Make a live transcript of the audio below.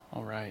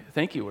All right.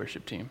 Thank you,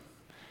 worship team.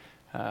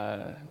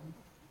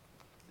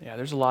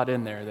 There's a lot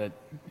in there that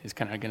is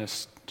kind of going to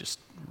just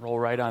roll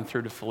right on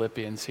through to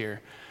Philippians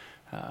here.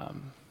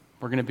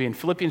 We're going to be in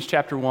Philippians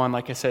chapter 1.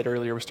 Like I said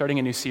earlier, we're starting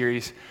a new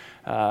series,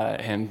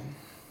 and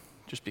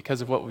just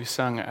because of what we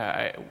sung,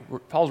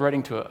 Paul's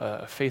writing to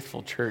a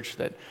faithful church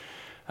that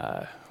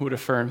would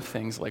affirm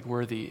things like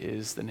worthy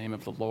is the name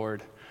of the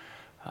Lord,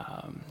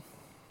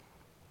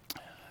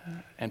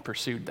 and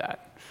pursued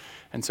that.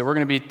 And so we're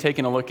going to be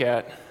taking a look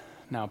at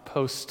now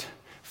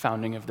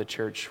post-founding of the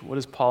church. What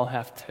does Paul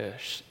have to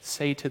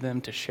say to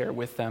them, to share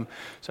with them?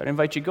 So I'd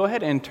invite you, go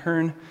ahead and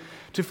turn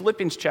to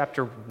Philippians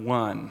chapter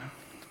 1.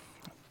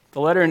 The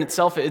letter in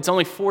itself, it's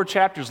only 4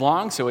 chapters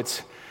long, so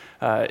it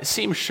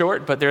seems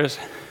short, but there's,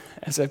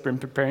 as I've been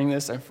preparing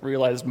this, I've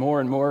realized more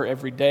and more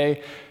every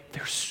day,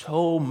 there's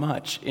so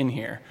much in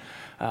here.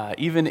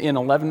 Even in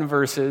 11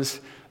 verses,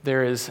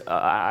 there is,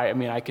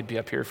 I could be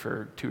up here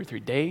for 2 or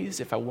 3 days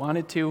if I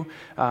wanted to,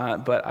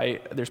 but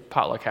there's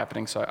potluck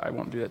happening, so I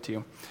won't do that to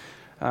you.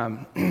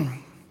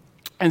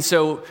 And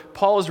so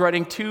Paul is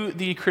writing to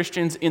the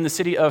Christians in the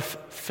city of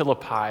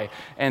Philippi,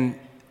 and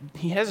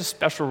he has a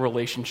special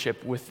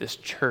relationship with this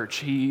church.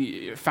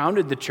 He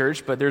founded the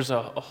church, but there's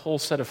a whole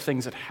set of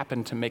things that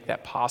happened to make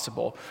that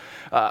possible.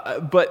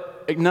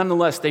 But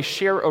nonetheless, they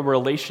share a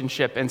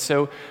relationship. And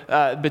so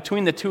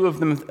between the two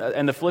of them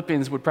and the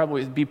Philippians would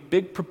probably be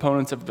big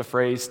proponents of the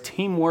phrase,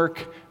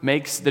 teamwork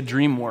makes the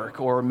dream work,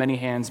 or many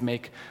hands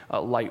make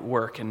light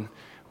work. And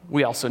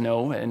we also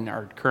know in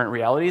our current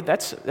reality,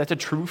 that's a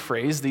true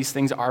phrase. These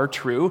things are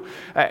true.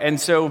 And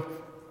so I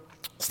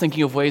was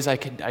thinking of ways I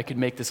could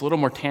make this a little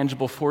more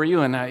tangible for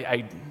you, and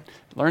I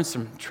learned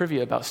some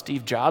trivia about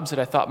Steve Jobs that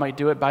I thought might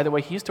do it. By the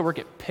way, he used to work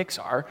at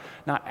Pixar,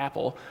 not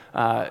Apple.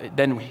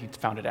 Then he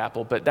founded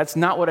Apple, but that's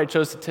not what I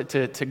chose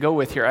to go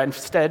with here.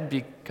 Instead,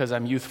 because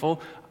I'm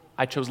youthful,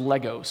 I chose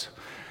Legos.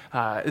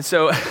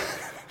 So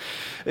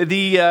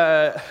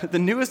the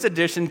newest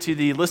addition to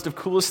the list of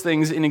coolest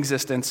things in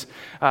existence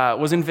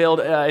was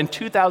unveiled in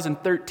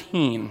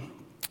 2013.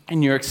 In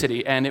New York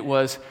City, and it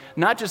was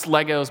not just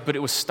Legos, but it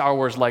was Star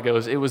Wars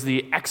Legos. It was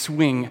the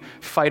X-Wing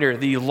fighter,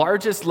 the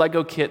largest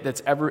Lego kit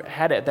that's ever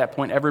had at that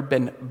point ever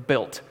been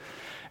built.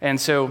 And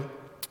so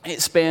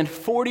it spanned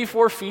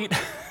 44 feet,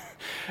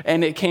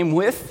 and it came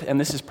with, and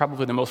this is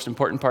probably the most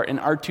important part, an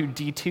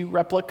R2-D2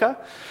 replica,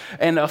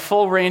 and a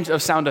full range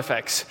of sound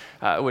effects,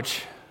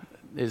 which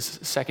is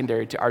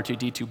secondary to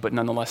R2-D2, but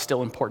nonetheless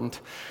still important.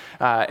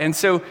 And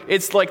so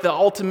it's like the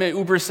ultimate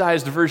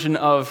uber-sized version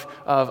of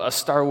a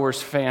Star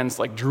Wars fan's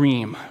like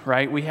dream,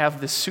 right? We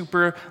have this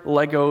super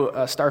Lego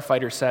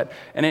Starfighter set,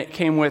 and it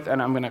came with,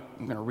 and I'm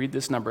gonna read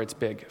this number, it's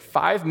big,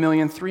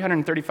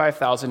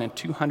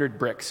 5,335,200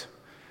 bricks.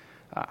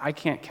 I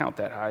can't count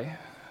that high.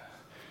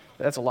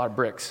 That's a lot of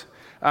bricks.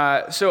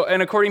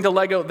 And according to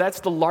Lego, that's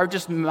the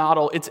largest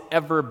model it's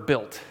ever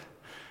built.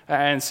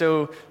 And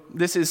so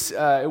this is,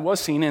 it was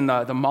seen in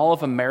the Mall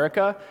of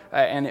America,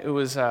 and it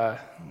was,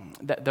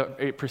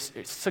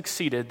 it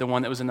succeeded the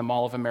one that was in the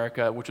Mall of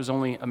America, which was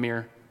only a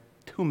mere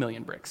 2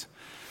 million bricks.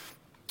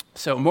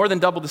 So more than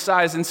double the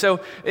size. And so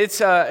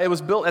it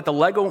was built at the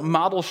Lego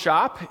model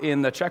shop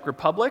in the Czech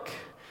Republic,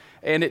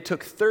 and it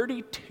took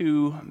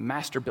 32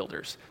 master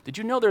builders. Did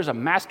you know there's a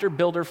master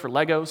builder for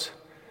Legos?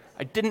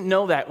 I didn't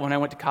know that when I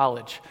went to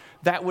college.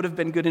 That would have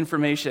been good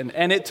information.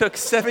 And it took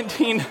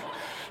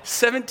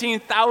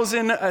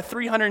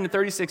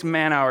 17,336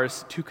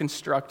 man-hours to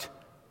construct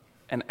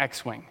an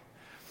X-Wing.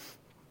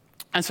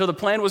 And so the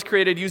plan was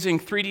created using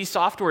 3D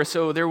software.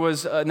 So there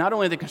was not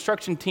only the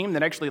construction team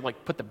that actually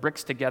put the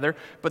bricks together,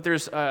 but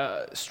there's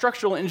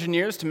structural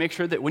engineers to make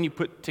sure that when you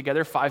put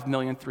together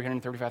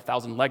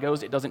 5,335,000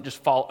 Legos, it doesn't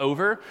just fall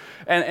over.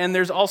 And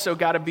there's also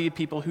got to be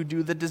people who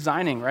do the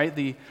designing, right?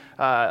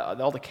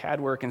 All the CAD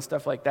work and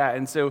stuff like that.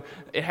 And so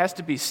it has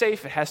to be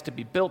safe, it has to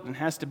be built, and it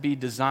has to be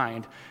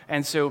designed.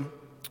 And so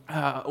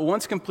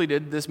once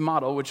completed, this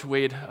model, which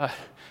weighed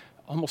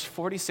almost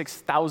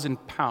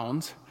 46,000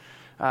 pounds,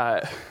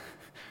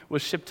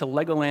 was shipped to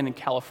Legoland in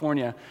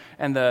California,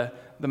 and the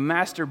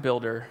master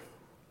builder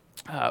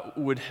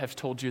would have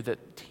told you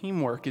that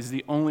teamwork is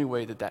the only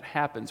way that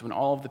happens. When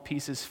all of the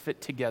pieces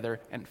fit together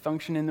and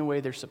function in the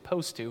way they're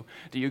supposed to,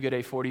 do you get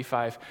a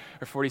 45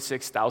 or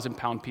 46,000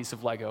 pound piece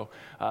of Lego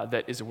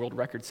that is a world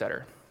record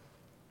setter.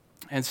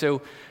 And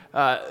so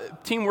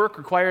teamwork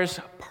requires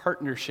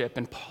partnership,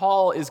 and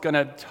Paul is going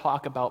to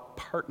talk about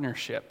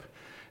partnership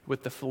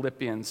with the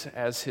Philippians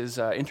as his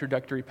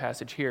introductory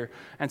passage here.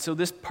 And so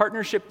this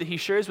partnership that he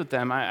shares with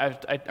them, I've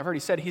already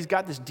said, he's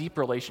got this deep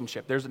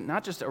relationship. There's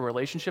not just a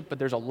relationship, but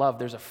there's a love,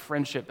 there's a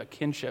friendship, a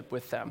kinship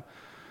with them.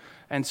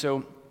 And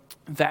so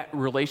that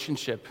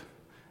relationship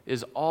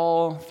is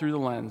all through the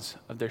lens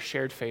of their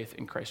shared faith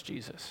in Christ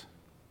Jesus.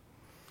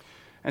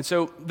 And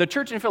so the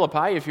church in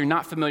Philippi, if you're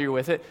not familiar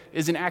with it,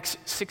 is in Acts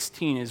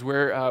 16, is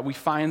where we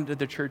find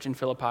the church in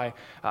Philippi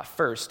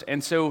first.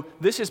 And so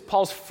this is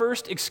Paul's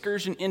first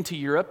excursion into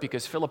Europe,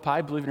 because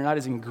Philippi, believe it or not,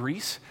 is in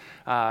Greece.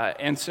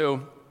 And so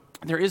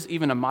There is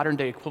even a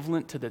modern-day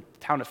equivalent to the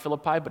town of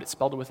Philippi, but it's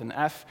spelled with an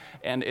F,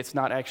 and it's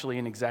not actually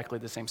in exactly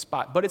the same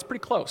spot, but it's pretty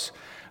close.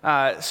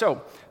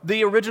 So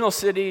the original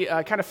city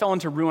kind of fell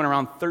into ruin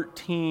around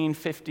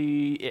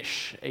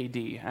 1350-ish AD,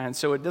 and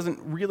so it doesn't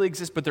really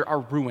exist, but there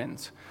are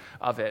ruins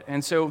of it.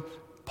 And so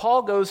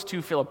Paul goes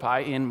to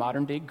Philippi in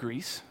modern-day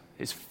Greece,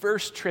 his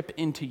first trip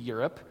into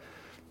Europe,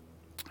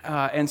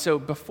 and so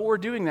before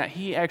doing that,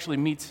 he actually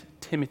meets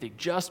Timothy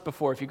just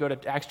before. If you go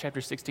to Acts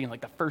chapter 16,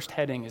 like the first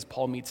heading is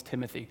Paul meets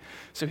Timothy.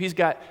 So he's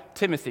got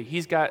Timothy,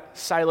 he's got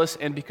Silas,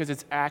 and because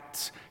it's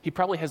Acts, he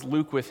probably has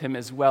Luke with him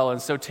as well.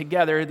 And so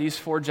together, these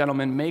four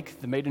gentlemen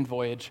make the maiden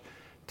voyage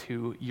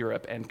to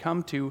Europe and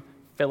come to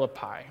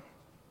Philippi.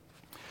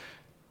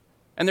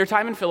 And their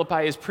time in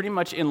Philippi is pretty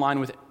much in line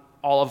with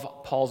all of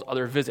Paul's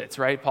other visits,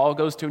 right? Paul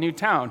goes to a new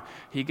town.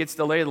 He gets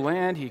the lay of the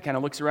land. He kind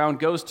of looks around,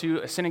 goes to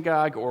a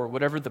synagogue or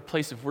whatever the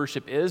place of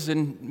worship is,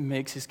 and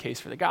makes his case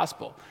for the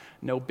gospel.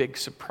 No big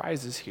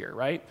surprises here,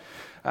 right?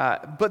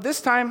 But this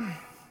time,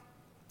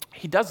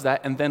 he does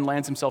that and then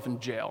lands himself in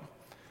jail,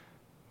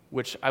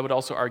 which I would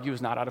also argue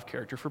is not out of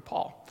character for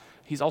Paul.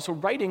 He's also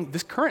writing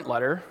this current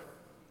letter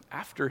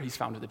after he's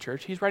founded the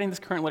church. He's writing this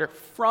current letter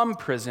from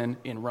prison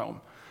in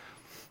Rome.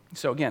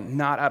 So again,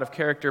 not out of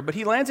character, but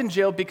he lands in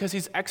jail because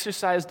he's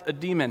exorcised a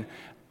demon.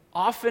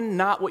 Often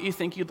not what you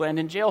think you'd land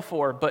in jail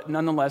for, but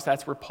nonetheless,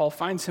 that's where Paul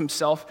finds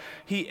himself.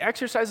 He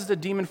exorcises a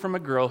demon from a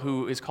girl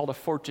who is called a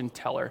fortune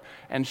teller,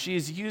 and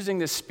she's using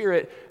this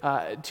spirit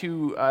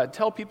to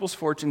tell people's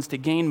fortunes to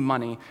gain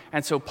money.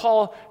 And so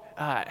Paul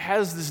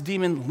has this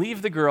demon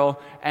leave the girl,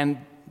 and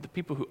the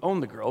people who own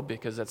the girl,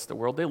 because that's the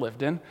world they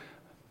lived in,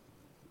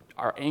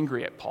 are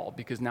angry at Paul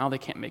because now they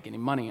can't make any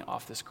money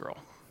off this girl,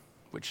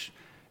 which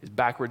is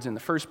backwards in the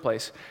first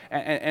place.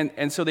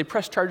 And so they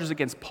press charges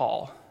against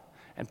Paul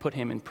and put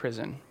him in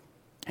prison.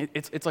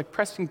 It's like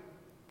pressing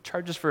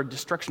charges for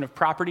destruction of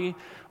property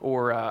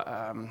or,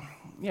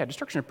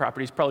 destruction of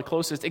property is probably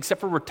closest,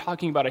 except for we're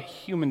talking about a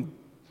human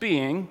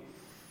being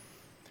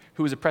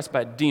who was oppressed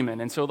by a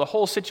demon. And so the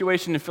whole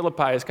situation in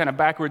Philippi is kind of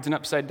backwards and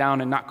upside down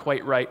and not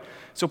quite right.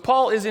 So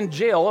Paul is in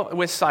jail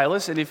with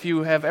Silas, and if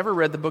you have ever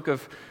read the book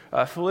of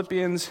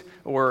Philippians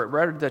or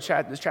read the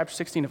chapter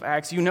 16 of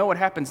Acts, you know what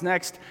happens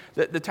next.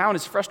 The town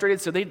is frustrated,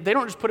 so they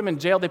don't just put him in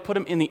jail, they put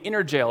him in the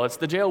inner jail. It's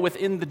the jail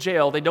within the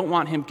jail. They don't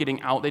want him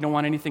getting out. They don't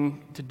want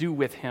anything to do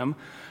with him.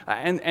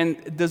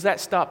 And does that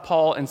stop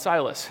Paul and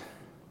Silas?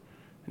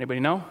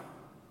 Anybody know?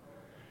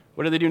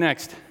 What do they do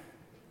next?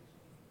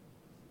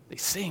 They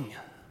sing.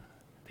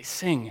 They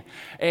sing.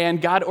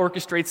 And God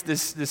orchestrates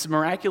this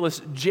miraculous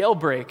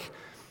jailbreak.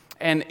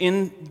 And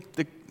in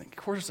the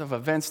course of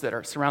events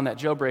that surround that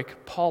jailbreak,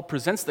 Paul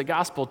presents the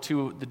gospel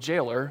to the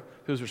jailer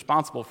who's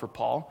responsible for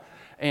Paul.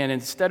 And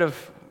instead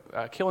of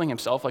killing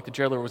himself like the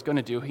jailer was going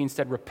to do, he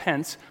instead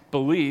repents,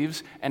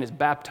 believes, and is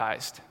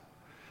baptized.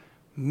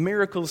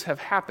 Miracles have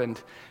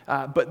happened,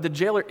 but the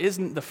jailer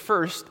isn't the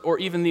first or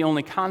even the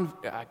only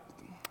convert.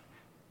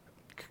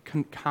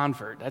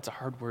 That's a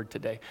hard word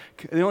today.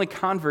 The only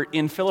convert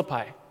in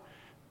Philippi.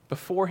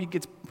 Before he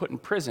gets put in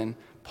prison,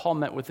 Paul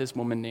met with this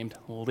woman named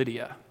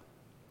Lydia.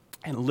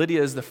 And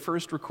Lydia is the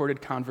first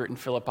recorded convert in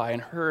Philippi,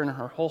 and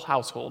her whole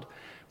household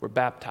were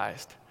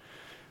baptized.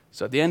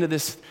 So at the end of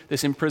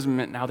this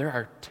imprisonment, now there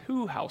are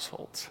 2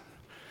 households.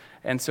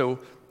 And so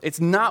it's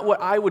not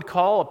what I would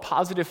call a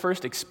positive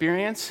first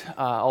experience,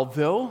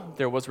 although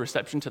there was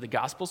reception to the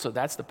gospel, so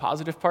that's the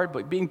positive part.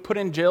 But being put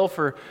in jail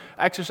for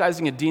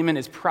exorcising a demon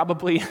is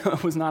probably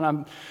was not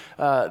on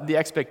the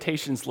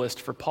expectations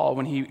list for Paul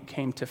when he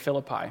came to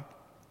Philippi.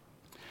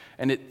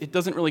 And it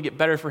doesn't really get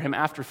better for him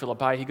after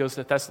Philippi. He goes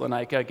to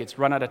Thessalonica, gets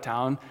run out of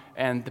town,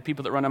 and the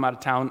people that run him out of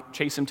town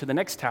chase him to the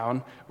next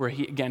town, where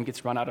he again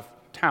gets run out of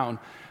town.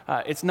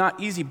 It's not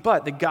easy,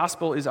 but the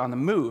gospel is on the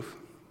move.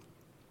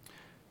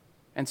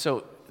 And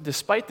so,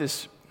 despite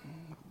this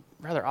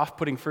rather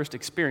off-putting first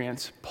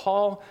experience,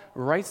 Paul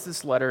writes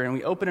this letter, and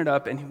we open it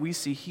up, and we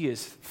see he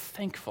is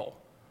thankful,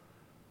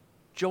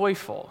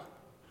 joyful,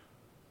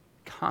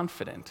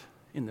 confident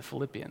in the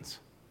Philippians.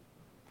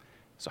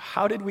 So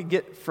how did we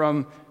get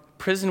from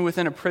prison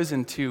within a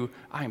prison to,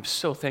 I am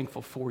so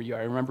thankful for you,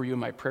 I remember you in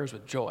my prayers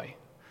with joy?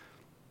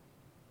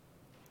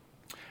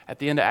 At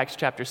the end of Acts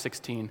chapter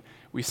 16,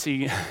 we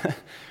see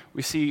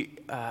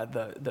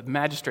the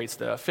magistrates,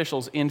 the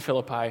officials in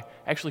Philippi,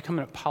 actually come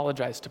and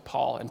apologize to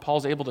Paul, and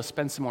Paul's able to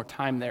spend some more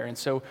time there. And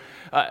so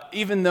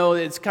even though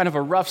it's kind of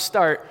a rough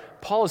start,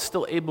 Paul is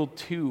still able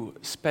to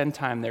spend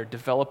time there,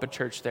 develop a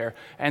church there.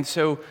 And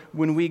so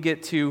when we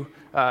get to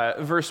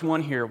verse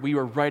 1 here, we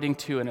are writing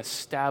to an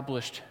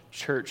established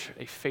church,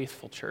 a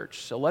faithful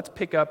church. So let's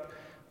pick up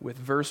with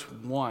verse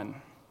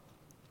 1.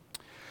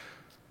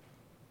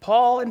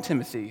 Paul and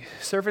Timothy,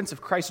 servants of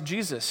Christ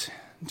Jesus,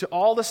 to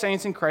all the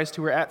saints in Christ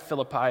who are at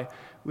Philippi,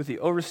 with the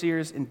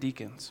overseers and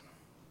deacons.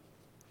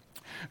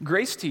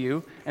 Grace to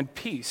you and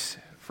peace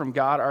from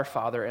God our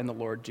Father and the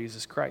Lord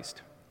Jesus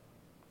Christ.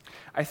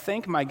 I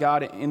thank my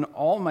God in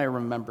all my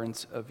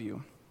remembrance of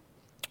you,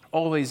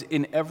 always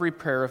in every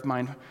prayer of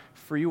mine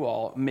for you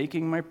all,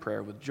 making my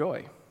prayer with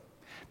joy,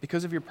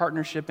 because of your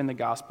partnership in the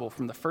gospel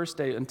from the first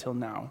day until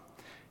now.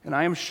 And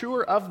I am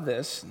sure of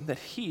this, that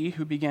he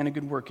who began a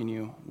good work in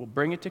you will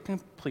bring it to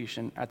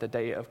completion at the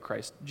day of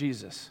Christ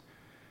Jesus.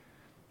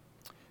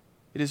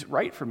 It is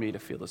right for me to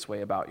feel this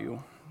way about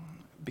you,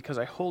 because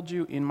I hold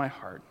you in my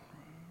heart.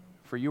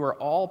 For you are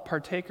all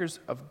partakers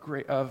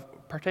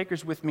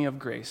with me of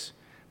grace,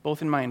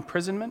 both in my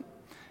imprisonment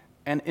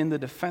and in the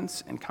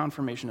defense and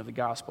confirmation of the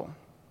gospel.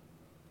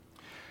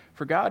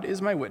 For God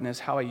is my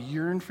witness, how I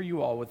yearn for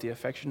you all with the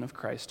affection of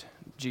Christ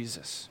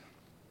Jesus.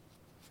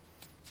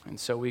 And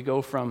so we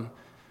go from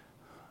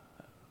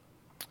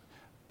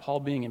Paul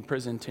being in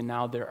prison to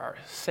now there are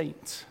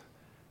saints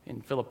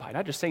in Philippi.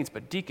 Not just saints,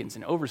 but deacons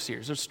and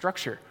overseers. There's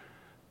structure.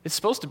 It's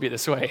supposed to be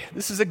this way.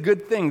 This is a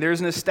good thing.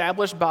 There's an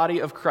established body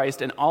of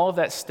Christ, and all of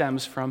that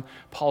stems from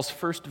Paul's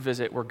first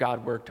visit where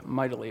God worked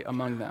mightily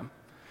among them.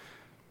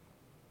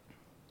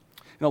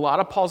 In a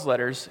lot of Paul's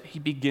letters, he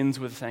begins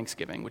with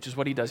thanksgiving, which is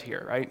what he does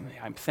here, right?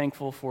 I'm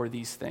thankful for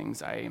these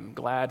things. I am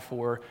glad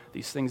for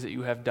these things that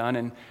you have done.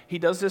 And he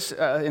does this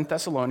in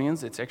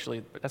Thessalonians.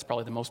 That's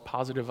probably the most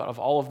positive of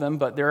all of them,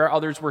 but there are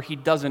others where he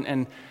doesn't.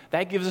 And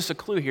that gives us a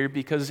clue here,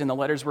 because in the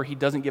letters where he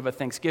doesn't give a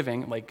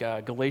thanksgiving, like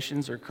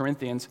Galatians or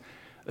Corinthians,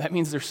 that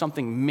means there's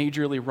something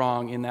majorly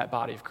wrong in that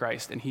body of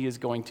Christ, and he is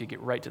going to get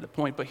right to the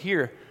point. But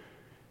here,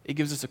 it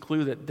gives us a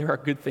clue that there are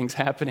good things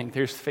happening.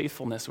 There's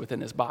faithfulness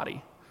within his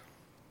body.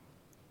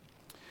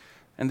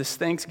 And this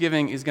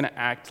thanksgiving is going to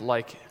act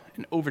like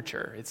an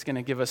overture. It's going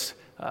to give us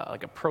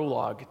like a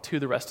prologue to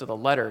the rest of the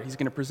letter. He's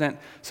going to present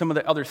some of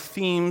the other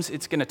themes.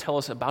 It's going to tell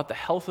us about the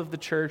health of the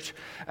church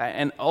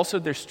and also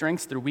their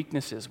strengths, their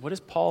weaknesses. What does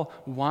Paul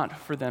want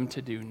for them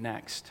to do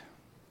next?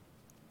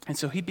 And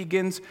so he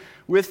begins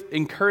with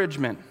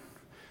encouragement.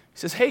 He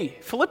says, hey,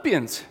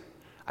 Philippians,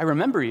 I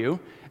remember you,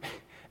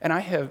 and I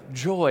have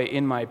joy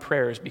in my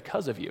prayers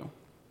because of you.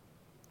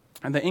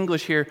 And the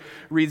English here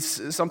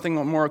reads something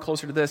more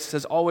closer to this. It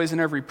says, always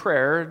in every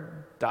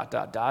prayer, ...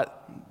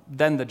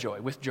 then the joy,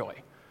 with joy.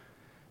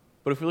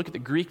 But if we look at the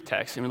Greek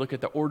text and we look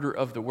at the order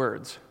of the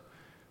words,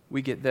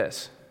 we get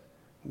this.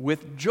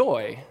 With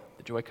joy,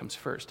 the joy comes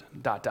first, ...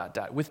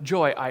 With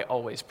joy, I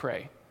always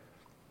pray.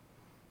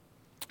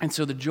 And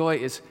so the joy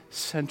is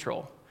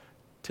central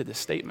to this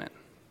statement.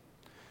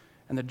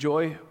 And the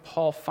joy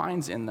Paul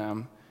finds in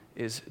them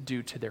is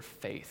due to their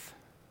faith.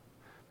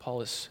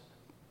 Paul is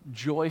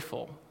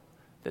joyful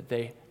that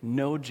they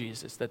know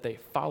Jesus, that they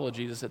follow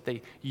Jesus, that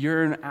they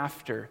yearn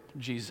after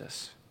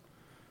Jesus.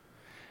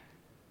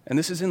 And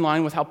this is in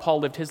line with how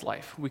Paul lived his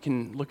life. We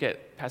can look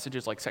at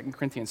passages like 2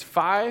 Corinthians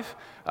 5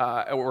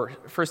 or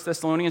 1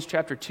 Thessalonians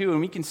chapter 2, and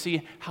we can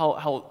see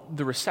how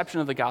the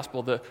reception of the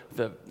gospel, the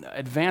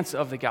advance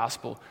of the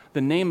gospel,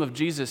 the name of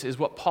Jesus is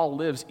what Paul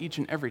lives each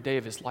and every day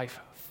of his life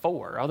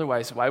for.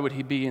 Otherwise, why would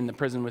he be in the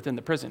prison within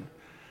the prison?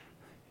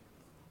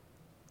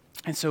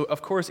 And so,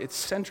 of course, it's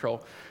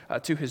central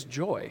to his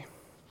joy.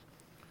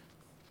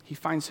 He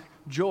finds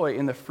joy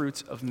in the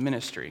fruits of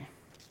ministry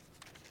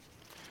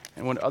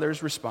and when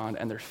others respond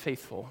and they're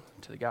faithful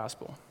to the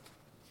gospel.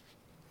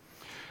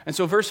 And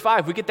so verse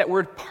 5, we get that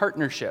word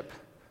partnership.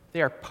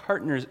 They are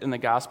partners in the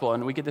gospel,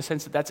 and we get the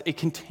sense that that's a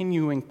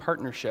continuing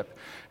partnership.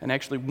 And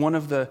actually, one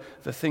of the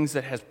things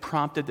that has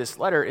prompted this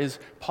letter is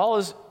Paul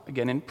is,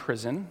 again, in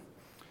prison.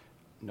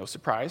 No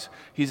surprise.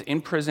 He's in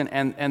prison,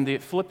 and the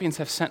Philippians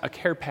have sent a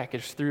care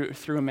package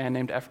through a man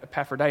named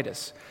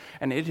Epaphroditus.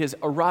 And it has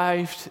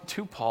arrived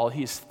to Paul.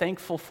 He's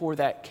thankful for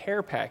that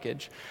care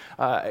package,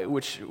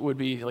 which would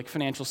be like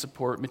financial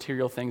support,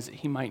 material things that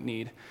he might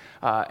need,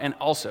 and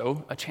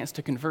also a chance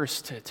to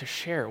converse, to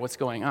share what's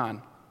going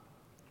on.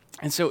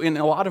 And so in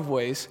a lot of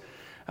ways,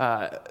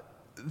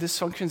 this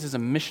functions as a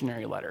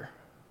missionary letter,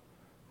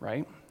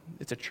 right?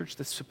 It's a church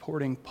that's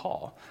supporting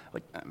Paul.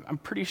 Like, I'm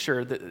pretty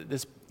sure that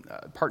this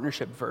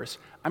partnership verse,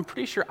 I'm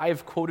pretty sure I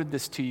have quoted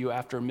this to you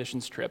after a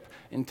missions trip,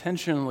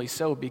 intentionally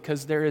so,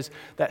 because there is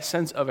that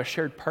sense of a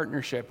shared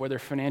partnership, whether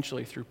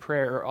financially, through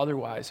prayer, or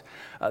otherwise,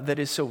 that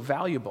is so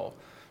valuable.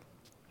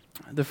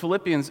 The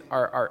Philippians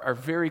are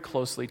very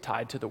closely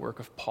tied to the work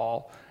of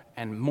Paul,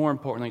 and more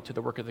importantly, to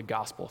the work of the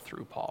gospel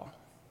through Paul.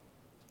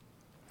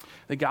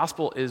 The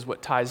gospel is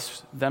what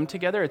ties them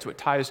together. It's what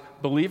ties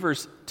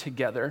believers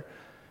together.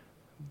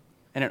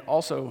 And it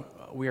also,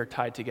 we are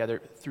tied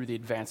together through the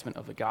advancement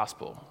of the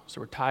gospel.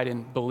 So we're tied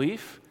in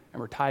belief and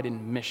we're tied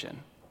in mission,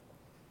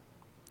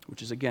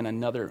 which is, again,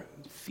 another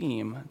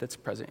theme that's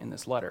present in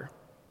this letter.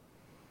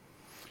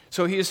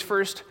 So he is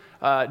first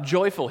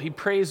joyful. He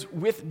prays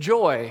with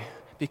joy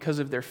because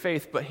of their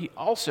faith, but he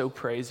also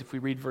prays, if we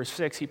read verse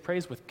 6, he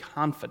prays with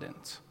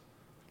confidence.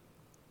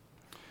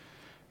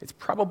 It's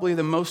probably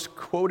the most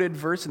quoted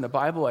verse in the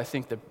Bible. I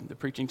think the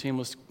preaching team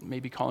was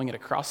maybe calling it a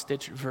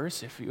cross-stitch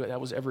verse, if that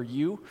was ever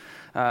you.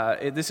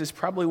 This is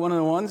probably one of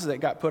the ones that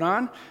got put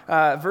on.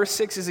 Verse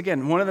 6 is,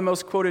 again, one of the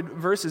most quoted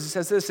verses. It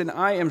says this, and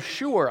I am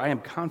sure, I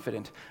am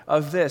confident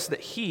of this, that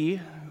he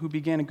who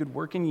began a good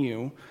work in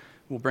you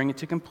will bring it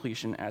to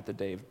completion at the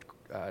day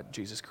of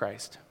Jesus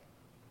Christ.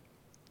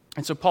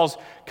 And so Paul's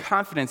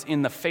confidence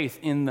in the faith,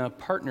 in the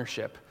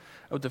partnership,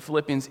 of the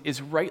Philippians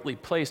is rightly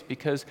placed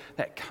because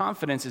that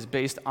confidence is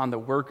based on the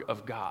work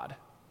of God.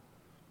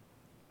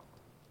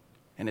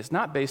 And it's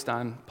not based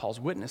on Paul's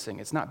witnessing.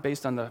 It's not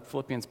based on the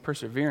Philippians'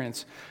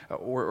 perseverance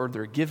or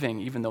their giving,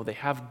 even though they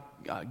have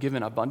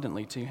given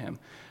abundantly to him.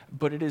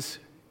 But it is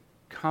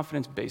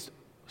confidence based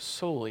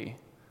solely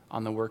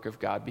on the work of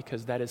God,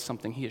 because that is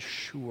something he is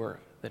sure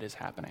that is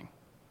happening.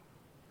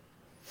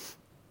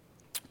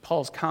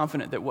 Paul's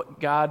confident that what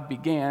God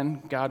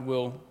began, God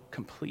will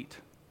complete.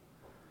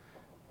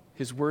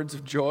 His words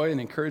of joy and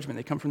encouragement,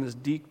 they come from this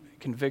deep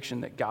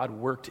conviction that God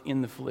worked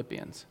in the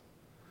Philippians.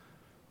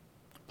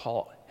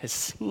 Paul has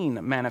seen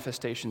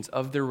manifestations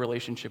of their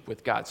relationship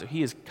with God, so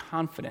he is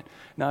confident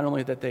not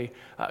only that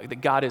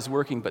that God is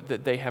working, but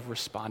that they have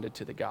responded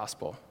to the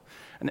gospel.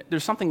 And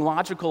there's something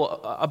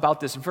logical about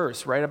this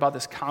verse, right? About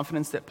this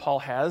confidence that Paul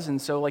has.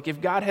 And so, like,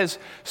 if God has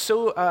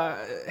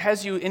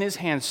you in his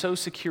hands so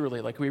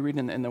securely, like we read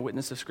in the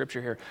witness of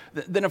Scripture here,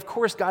 then of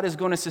course God is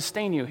going to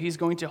sustain you. He's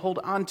going to hold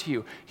on to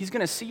you. He's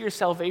going to see your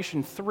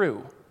salvation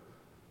through.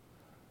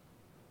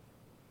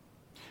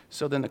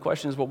 So then the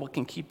question is, well, what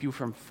can keep you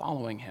from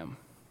following him?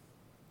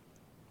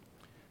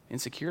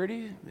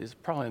 Insecurity is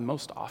probably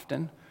most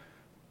often.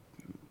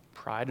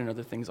 Pride and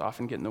other things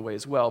often get in the way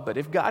as well. But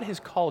if God has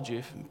called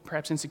you,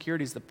 perhaps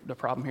insecurity is the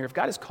problem here. If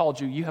God has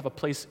called you, you have a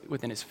place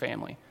within his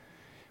family.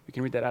 We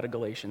can read that out of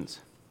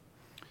Galatians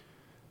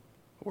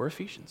or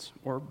Ephesians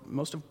or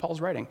most of Paul's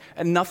writing.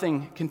 And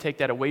nothing can take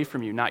that away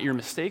from you. Not your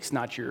mistakes,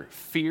 not your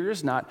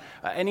fears, not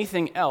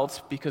anything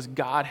else, because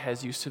God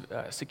has you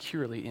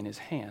securely in his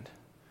hand.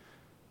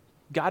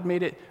 God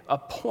made it a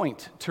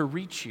point to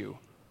reach you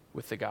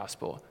with the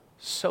gospel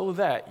so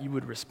that you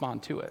would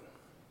respond to it.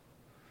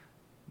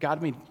 God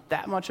made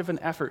that much of an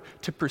effort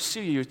to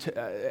pursue you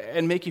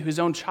and make you his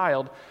own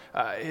child,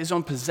 his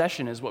own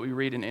possession, is what we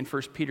read in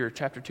 1 Peter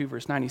chapter 2,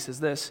 verse 9. He says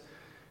this,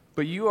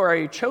 "But you are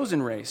a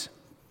chosen race,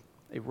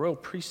 a royal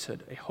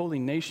priesthood, a holy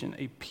nation,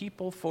 a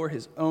people for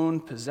his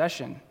own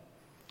possession,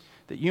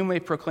 that you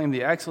may proclaim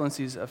the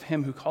excellencies of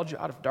him who called you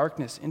out of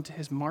darkness into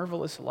his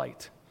marvelous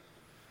light."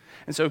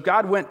 And so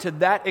God went to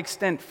that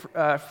extent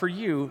for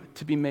you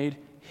to be made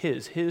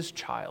his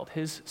child,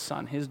 his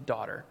son, his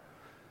daughter.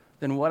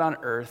 Then what on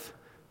earth,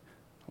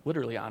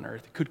 literally on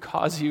earth, could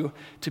cause you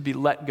to be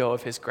let go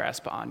of his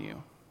grasp on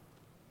you?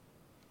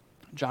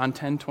 John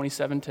 10,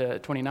 27 to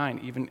 29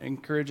 even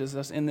encourages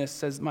us in this,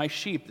 says, "My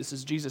sheep," this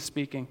is Jesus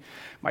speaking,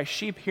 "my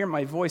sheep hear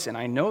my voice, and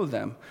I know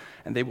them,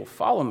 and they will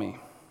follow me.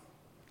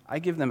 I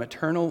give them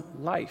eternal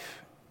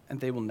life, and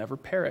they will never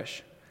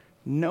perish.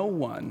 No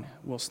one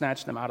will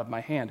snatch them out of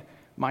my hand.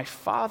 My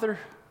Father,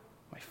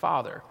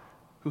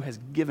 who has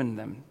given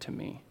them to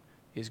me,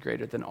 is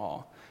greater than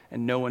all,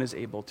 and no one is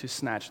able to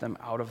snatch them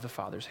out of the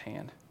Father's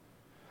hand."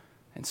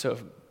 And so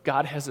if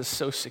God has us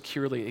so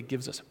securely, it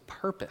gives us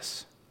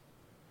purpose.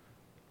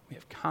 We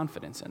have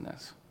confidence in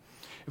this.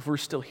 If we're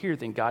still here,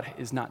 then God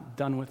is not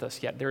done with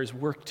us yet. There is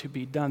work to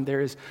be done.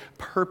 There is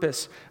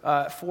purpose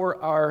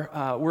for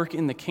our work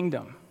in the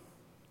kingdom.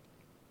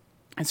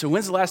 And so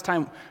when's the last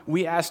time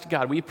we asked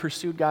God, we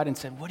pursued God and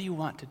said, "What do you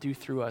want to do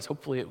through us?"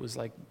 Hopefully it was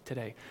like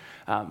today.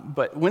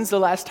 But when's the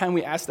last time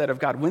we asked that of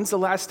God? When's the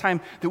last time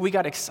that we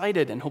got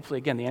excited? And hopefully,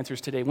 again, the answer is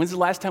today. When's the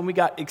last time we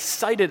got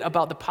excited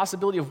about the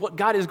possibility of what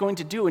God is going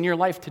to do in your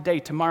life today,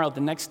 tomorrow,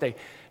 the next day,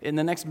 in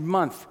the next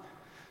month?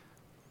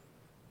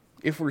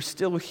 If we're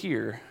still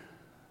here,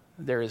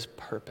 there is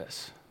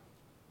purpose.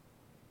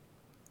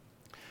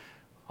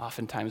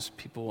 Oftentimes,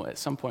 people at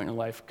some point in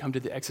life come to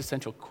the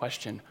existential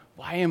question,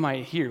 why am I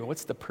here?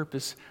 What's the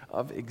purpose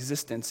of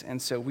existence?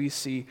 And so we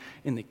see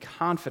in the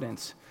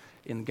confidence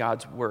in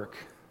God's work,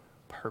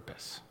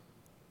 purpose.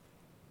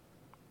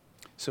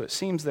 So it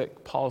seems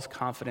that Paul's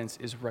confidence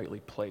is rightly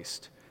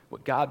placed.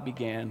 What God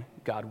began,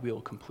 God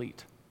will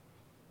complete.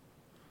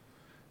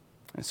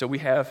 And so we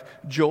have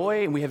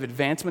joy and we have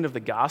advancement of the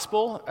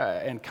gospel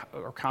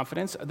or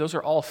confidence. Those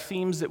are all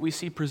themes that we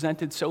see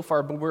presented so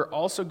far, but we're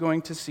also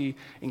going to see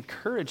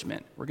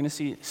encouragement. We're going to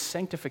see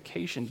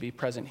sanctification be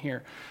present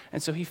here.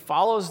 And so he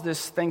follows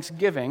this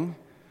thanksgiving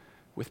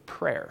with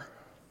prayer.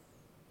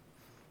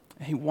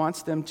 And he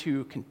wants them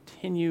to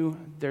continue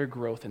their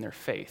growth in their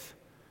faith,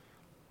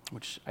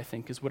 which I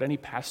think is what any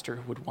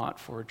pastor would want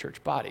for a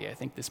church body. I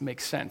think this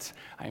makes sense.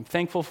 I am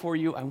thankful for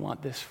you. I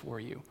want this for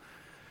you.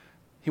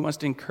 He wants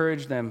to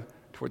encourage them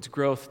towards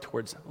growth,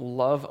 towards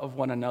love of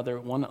one another,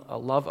 a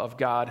love of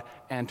God,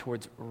 and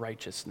towards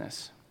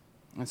righteousness.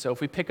 And so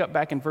if we pick up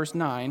back in verse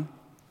 9,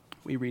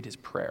 we read his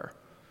prayer.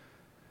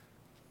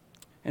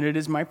 "And it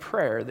is my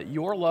prayer that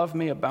your love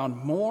may abound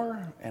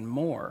more and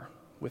more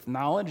with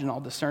knowledge and all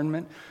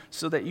discernment,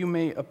 so that you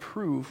may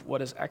approve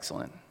what is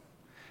excellent,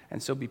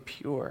 and so be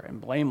pure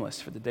and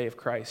blameless for the day of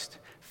Christ,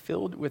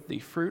 filled with the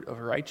fruit of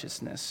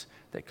righteousness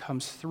that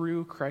comes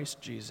through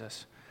Christ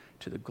Jesus,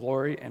 to the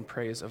glory and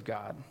praise of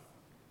God."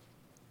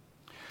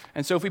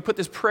 And so if we put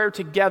this prayer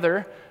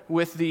together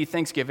with the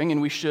thanksgiving,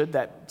 and we should,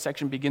 that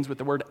section begins with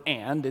the word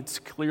and, it's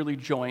clearly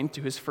joined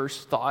to his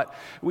first thought,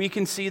 we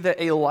can see that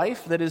a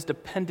life that is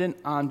dependent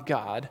on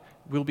God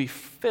will be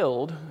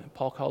filled,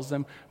 Paul calls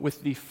them,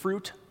 with the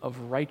fruit of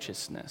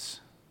righteousness.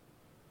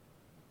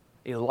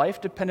 A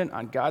life dependent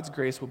on God's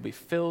grace will be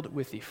filled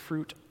with the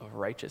fruit of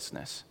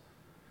righteousness.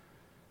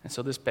 And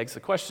so this begs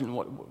the question,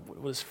 what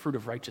is fruit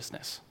of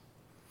righteousness?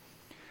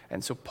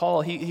 And so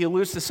Paul, he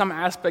alludes to some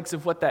aspects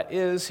of what that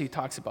is. He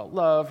talks about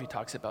love, he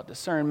talks about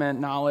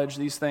discernment, knowledge,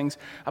 these things.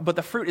 But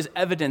the fruit is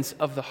evidence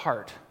of the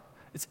heart.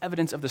 It's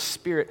evidence of the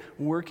Spirit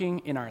working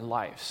in our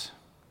lives.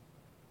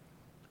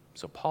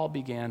 So Paul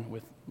began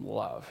with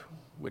love,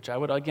 which I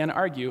would again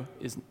argue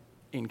is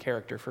in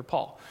character for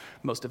Paul.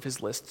 Most of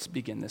his lists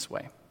begin this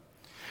way.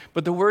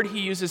 But the word he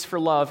uses for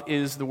love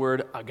is the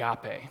word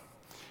agape.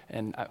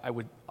 And I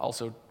would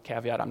also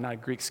caveat, I'm not a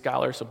Greek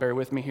scholar, so bear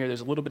with me here.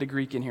 There's a little bit of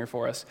Greek in here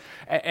for us.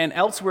 And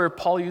elsewhere,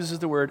 Paul uses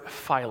the word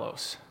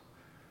philos.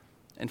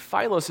 And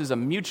philos is a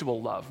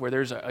mutual love, where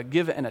there's a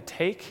give and a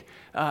take.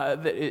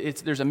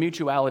 There's a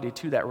mutuality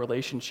to that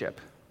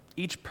relationship.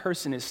 Each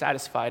person is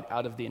satisfied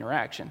out of the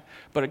interaction.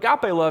 But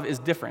agape love is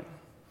different.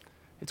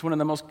 It's one of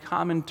the most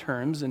common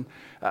terms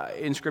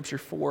in Scripture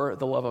for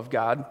the love of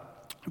God.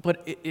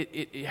 But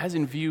it has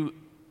in view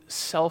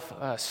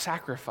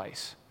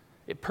self-sacrifice.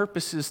 It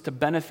purposes to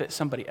benefit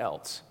somebody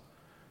else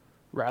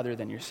rather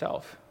than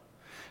yourself.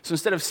 So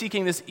instead of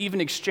seeking this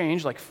even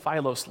exchange like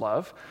philos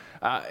love,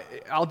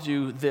 I'll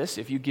do this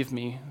if you give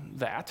me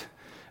that.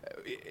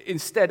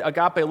 Instead,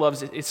 agape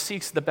love, it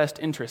seeks the best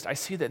interest. I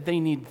see that they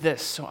need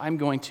this, so I'm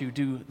going to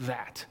do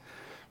that.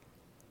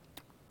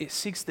 It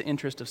seeks the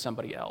interest of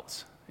somebody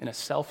else in a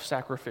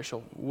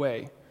self-sacrificial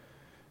way.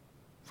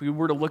 If we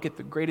were to look at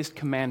the greatest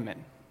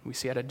commandment, we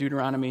see out of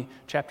Deuteronomy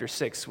chapter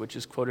 6, which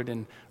is quoted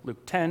in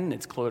Luke 10.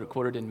 It's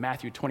quoted in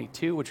Matthew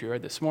 22, which we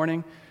read this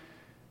morning.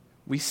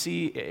 We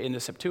see in the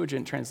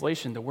Septuagint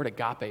translation, the word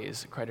agape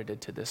is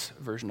credited to this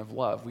version of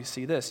love. We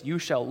see this: you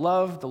shall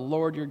love the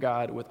Lord your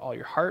God with all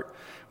your heart,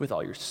 with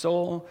all your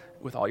soul,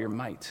 with all your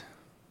might.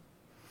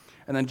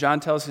 And then John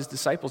tells his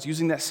disciples,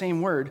 using that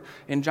same word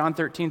in John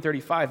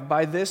 13:35,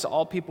 by this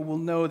all people will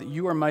know that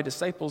you are my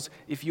disciples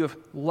if you have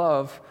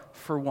love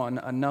for one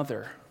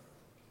another.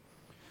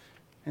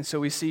 And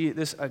so we see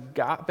this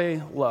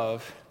agape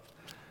love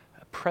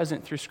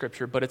present through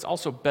Scripture, but it's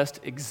also best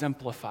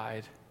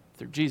exemplified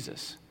through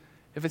Jesus.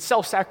 If it's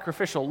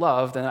self-sacrificial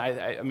love, then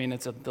I mean,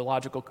 it's the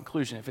logical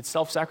conclusion. If it's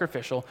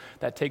self-sacrificial,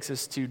 that takes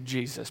us to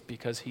Jesus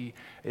because he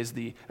is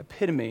the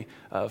epitome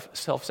of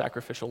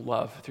self-sacrificial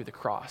love through the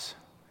cross.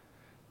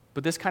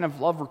 But this kind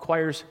of love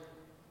requires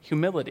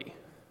humility,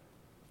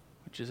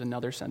 which is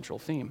another central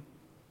theme.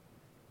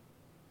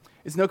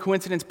 It's no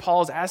coincidence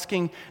Paul is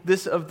asking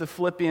this of the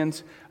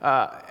Philippians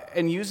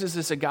and uses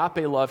this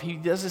agape love. He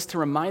does this to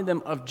remind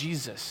them of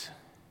Jesus.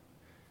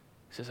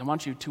 He says, I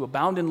want you to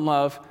abound in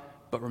love,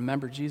 but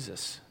remember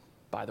Jesus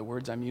by the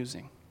words I'm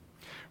using.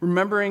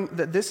 Remembering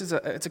that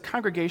it's a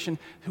congregation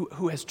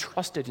who has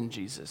trusted in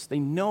Jesus. They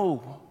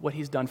know what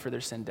he's done for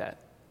their sin debt.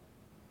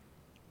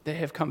 They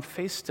have come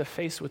face to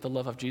face with the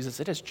love of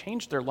Jesus. It has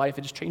changed their life.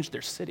 It has changed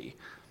their city.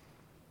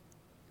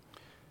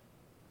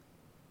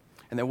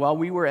 And that while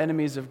we were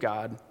enemies of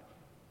God,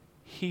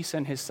 he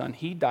sent his son.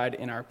 He died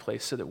in our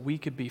place so that we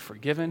could be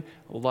forgiven,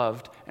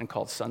 loved, and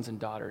called sons and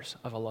daughters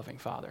of a loving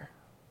Father.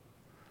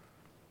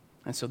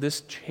 And so this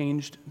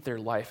changed their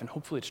life, and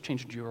hopefully it's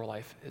changed your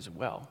life as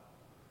well.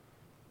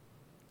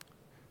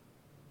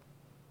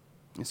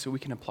 And so we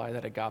can apply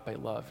that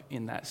agape love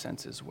in that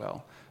sense as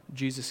well.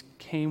 Jesus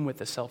came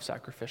with a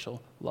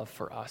self-sacrificial love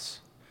for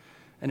us.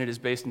 And it is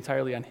based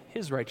entirely on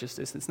his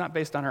righteousness. It's not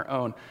based on our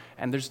own.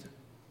 And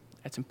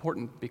it's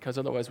important because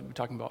otherwise we'd be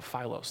talking about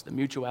philos, the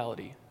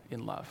mutuality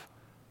in love.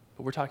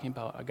 But we're talking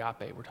about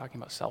agape. We're talking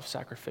about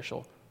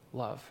self-sacrificial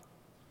love.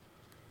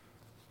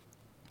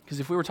 Because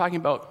if we were talking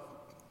about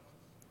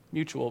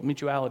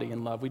mutuality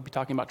in love, we'd be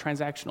talking about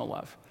transactional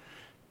love.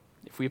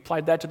 If we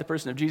applied that to the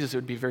person of Jesus, it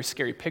would be a very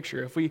scary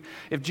picture.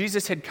 If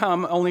Jesus had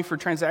come only for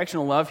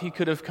transactional love, he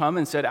could have come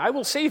and said, I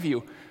will save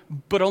you,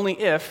 but only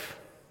if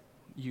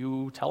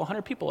you tell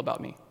 100 people about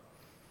me.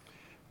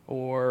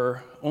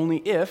 Or only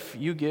if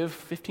you give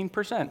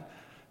 15%.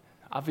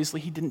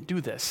 Obviously, he didn't do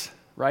this,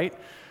 right?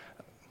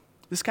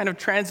 This kind of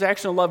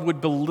transactional love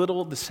would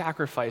belittle the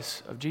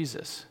sacrifice of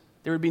Jesus.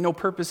 There would be no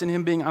purpose in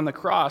him being on the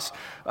cross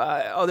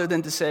other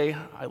than to say,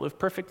 I lived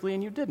perfectly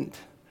and you didn't.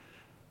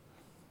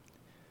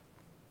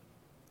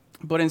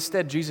 But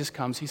instead, Jesus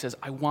comes, he says,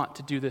 I want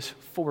to do this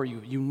for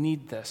you. You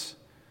need this.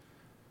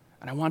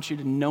 And I want you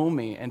to know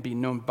me and be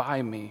known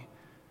by me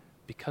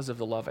because of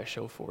the love I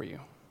show for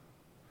you.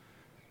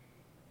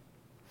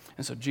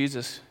 And so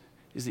Jesus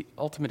is the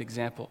ultimate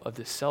example of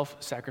this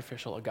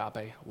self-sacrificial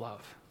agape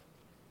love.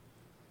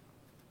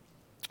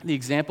 The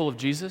example of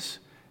Jesus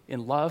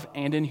in love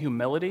and in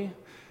humility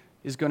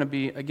is going to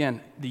be, again,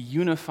 the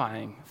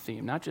unifying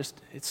theme.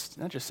 It's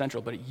not just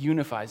central, but it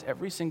unifies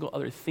every single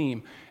other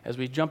theme. As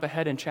we jump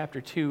ahead in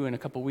chapter 2 in a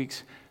couple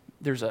weeks,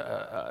 there's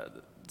a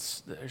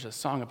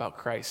song about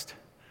Christ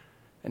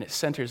and it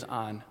centers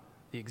on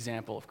the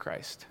example of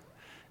Christ.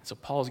 And so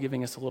Paul is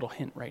giving us a little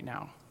hint right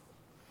now.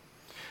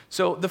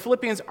 So the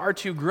Philippians are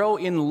to grow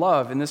in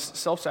love, in this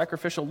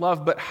self-sacrificial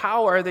love, but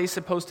how are they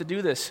supposed to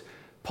do this?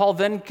 Paul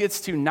then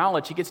gets to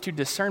knowledge. He gets to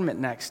discernment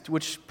next,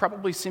 which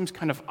probably seems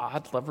kind of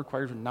odd. Love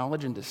requires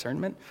knowledge and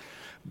discernment.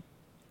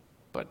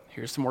 But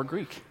here's some more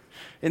Greek.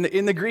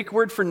 In the Greek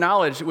word for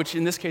knowledge, which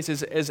in this case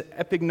is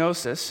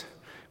epignosis,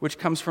 which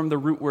comes from the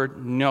root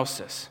word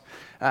gnosis.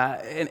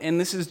 And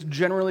this is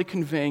generally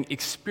conveying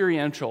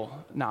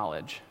experiential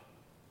knowledge.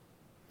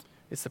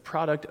 It's the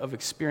product of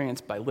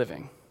experience by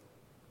living.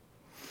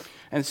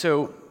 And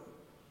so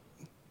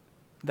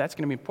that's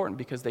going to be important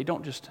because they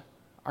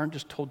aren't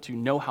just told to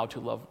know how to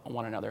love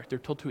one another. They're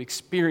told to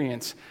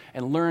experience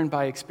and learn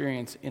by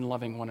experience in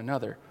loving one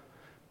another.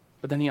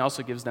 But then he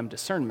also gives them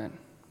discernment.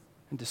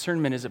 And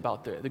discernment is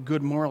about the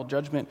good moral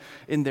judgment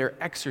in their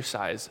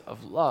exercise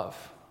of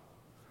love.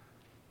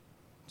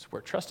 It's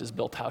where trust is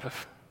built out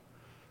of.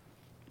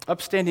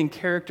 Upstanding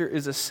character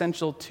is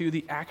essential to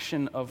the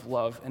action of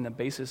love and the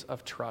basis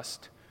of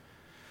trust.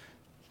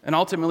 And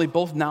ultimately,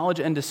 both knowledge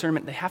and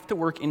discernment, they have to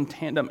work in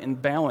tandem, in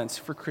balance,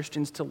 for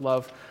Christians to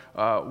love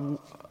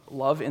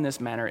in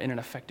this manner in an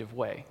effective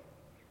way.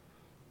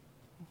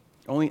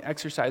 Only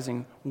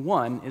exercising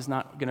one is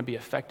not going to be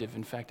effective.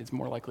 In fact, it's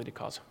more likely to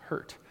cause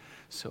hurt.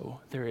 So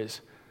there is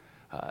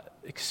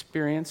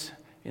experience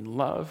in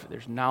love,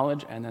 there's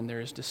knowledge, and then there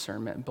is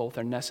discernment. Both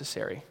are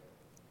necessary.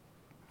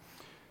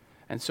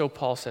 And so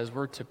Paul says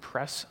we're to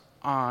press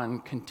on,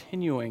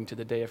 continuing to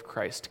the day of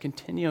Christ,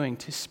 continuing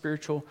to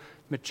spiritual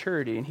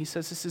maturity. And he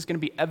says this is going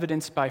to be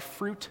evidenced by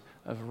fruit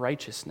of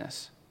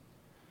righteousness.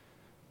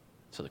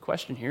 So the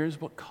question here is,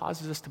 what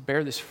causes us to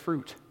bear this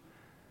fruit?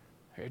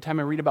 Every time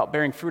I read about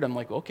bearing fruit, I'm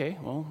like, okay,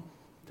 well,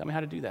 tell me how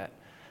to do that.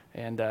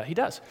 And he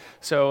does.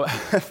 So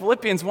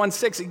Philippians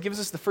 1:6, it gives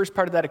us the first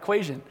part of that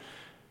equation.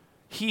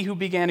 He who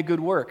began a good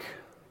work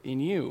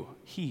in you,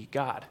 he,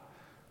 God.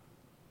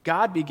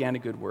 God began a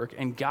good work,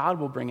 and God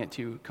will bring it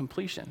to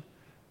completion.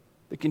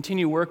 The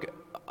continued work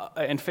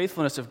and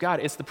faithfulness of God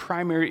is the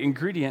primary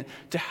ingredient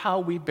to how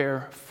we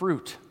bear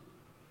fruit.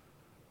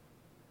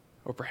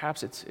 Or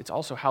perhaps it's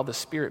also how the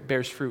Spirit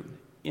bears fruit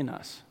in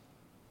us.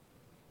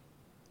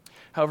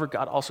 However,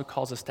 God also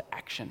calls us to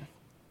action.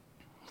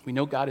 We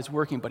know God is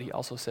working, but he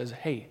also says,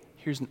 hey,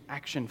 here's an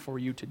action for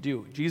you to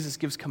do. Jesus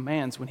gives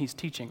commands when he's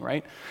teaching,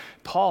 right?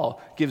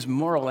 Paul gives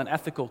moral and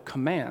ethical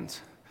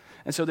commands.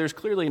 And so there's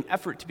clearly an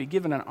effort to be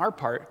given on our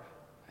part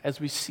as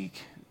we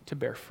seek to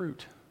bear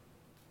fruit.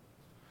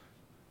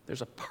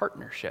 There's a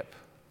partnership.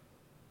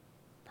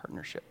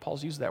 Partnership.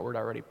 Paul's used that word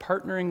already.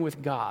 Partnering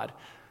with God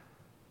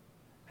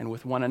and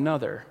with one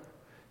another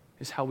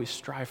is how we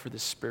strive for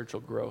this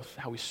spiritual growth,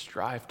 how we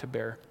strive to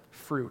bear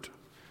fruit.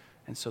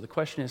 And so the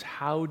question is,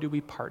 how do we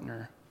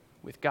partner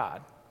with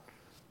God?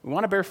 We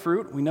want to bear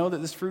fruit. We know that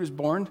this fruit is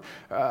born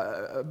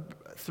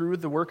through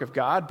the work of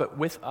God, but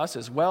with us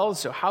as well.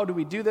 So how do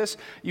we do this?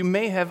 You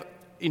may have,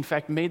 in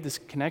fact, made this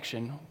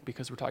connection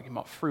because we're talking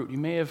about fruit. You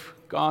may have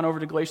gone over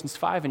to Galatians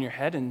 5 in your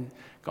head and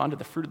gone to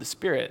the fruit of the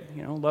Spirit.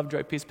 Love,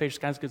 joy, peace, patience,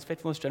 kindness, goodness,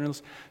 faithfulness,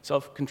 gentleness,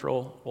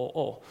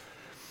 self-control.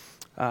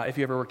 If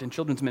you ever worked in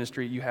children's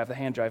ministry, you have the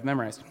hand drive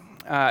memorized.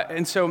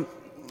 And so,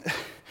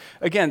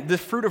 again, the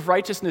fruit of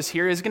righteousness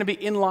here is going to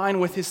be in line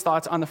with his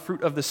thoughts on the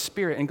fruit of the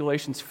Spirit in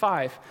Galatians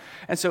 5.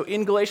 And so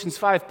in Galatians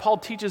 5, Paul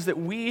teaches that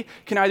we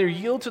can either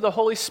yield to the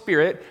Holy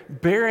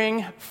Spirit,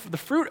 bearing the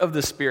fruit of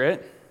the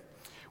Spirit,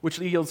 which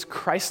yields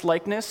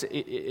Christ-likeness,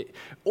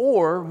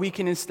 or we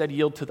can instead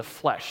yield to the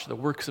flesh, the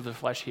works of the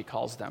flesh, he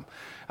calls them,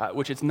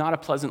 which is not a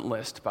pleasant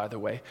list, by the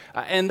way.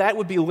 And that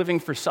would be living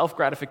for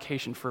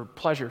self-gratification, for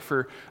pleasure,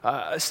 for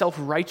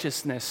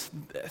self-righteousness,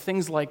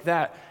 things like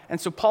that.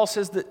 And so Paul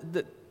says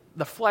that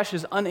the flesh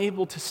is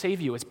unable to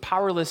save you. It's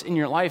powerless in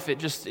your life. It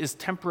just is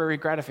temporary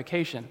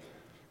gratification.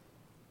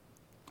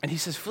 And he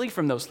says, flee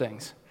from those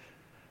things.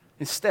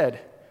 Instead,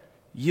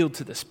 yield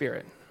to the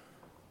Spirit.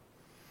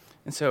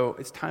 And so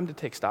it's time to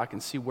take stock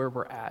and see where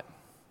we're at.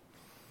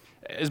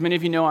 As many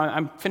of you know,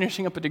 I'm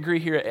finishing up a degree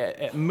here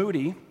at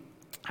Moody,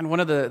 and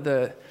one of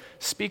the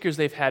speakers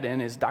they've had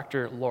in is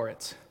Dr.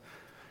 Loritz.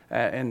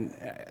 And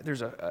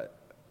there's a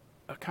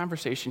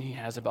conversation he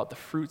has about the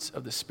fruits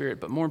of the Spirit,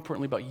 but more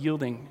importantly about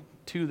yielding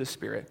to the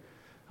Spirit.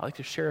 I'd like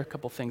to share a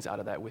couple things out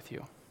of that with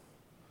you.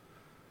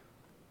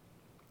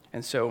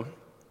 And so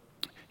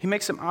he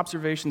makes some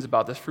observations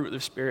about the fruit of the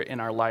Spirit in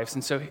our lives.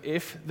 And so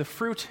if the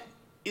fruit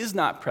is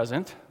not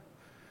present,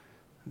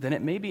 then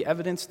it may be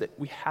evidence that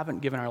we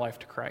haven't given our life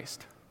to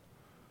Christ.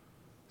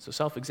 So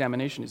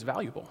self-examination is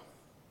valuable.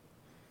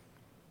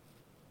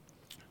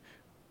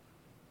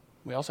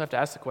 We also have to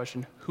ask the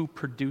question, who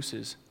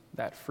produces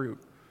that fruit?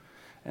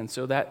 And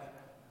so that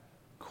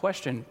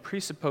question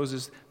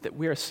presupposes that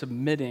we are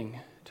submitting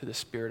to the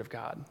Spirit of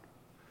God.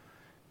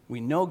 We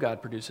know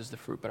God produces the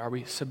fruit, but are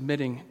we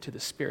submitting to the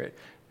Spirit?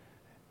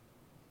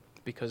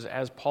 Because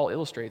as Paul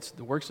illustrates,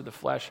 the works of the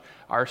flesh,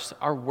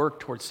 our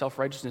work towards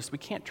self-righteousness, we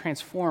can't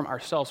transform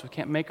ourselves. We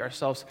can't make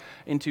ourselves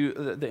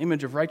into the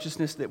image of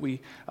righteousness that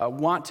we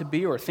want to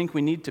be or think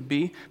we need to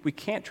be. We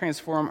can't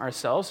transform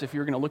ourselves. If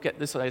you're going to look at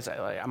this as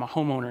I'm a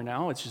homeowner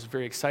now, it's just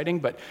very exciting,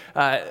 but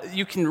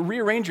you can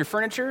rearrange your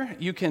furniture.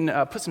 You can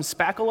put some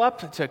spackle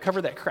up to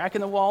cover that crack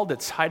in the wall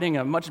that's hiding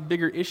a much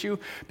bigger issue,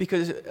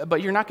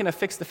 but you're not going to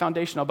fix the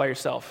foundation all by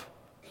yourself.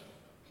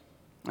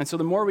 And so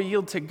the more we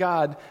yield to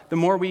God, the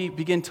more we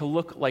begin to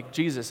look like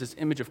Jesus, this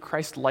image of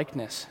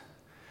Christ-likeness,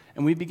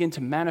 and we begin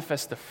to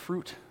manifest the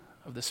fruit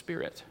of the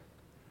Spirit.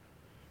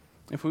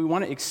 If we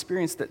want to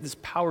experience this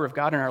power of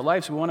God in our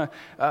lives, we want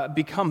to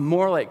become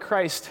more like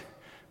Christ,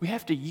 we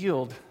have to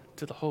yield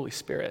to the Holy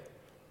Spirit.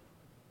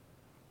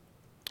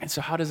 And so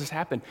how does this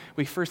happen?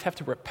 We first have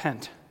to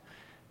repent.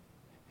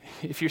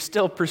 If you're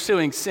still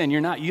pursuing sin,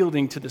 you're not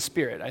yielding to the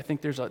Spirit. I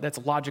think that's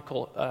a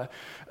logical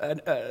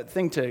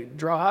thing to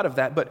draw out of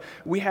that. But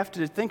we have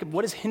to think of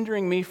what is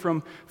hindering me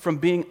from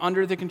being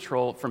under the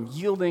control, from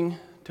yielding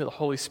to the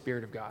Holy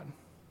Spirit of God.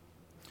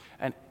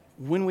 And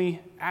when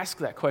we ask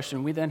that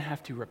question, we then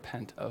have to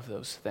repent of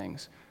those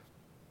things.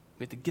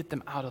 We have to get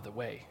them out of the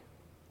way.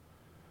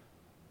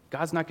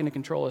 God's not going to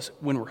control us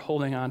when we're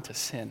holding on to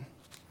sin.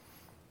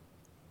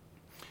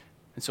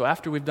 And so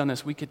after we've done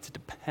this, we get to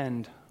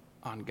depend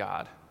on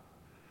God.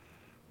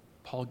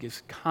 Paul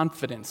gives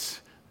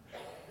confidence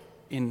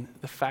in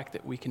the fact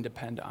that we can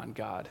depend on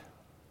God.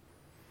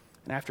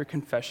 And after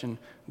confession,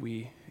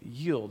 we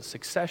yield.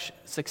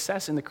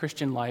 Success in the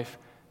Christian life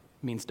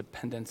means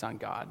dependence on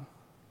God.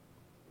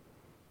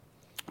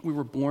 We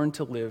were born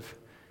to live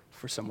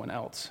for someone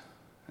else.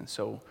 And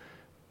so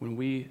when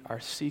we are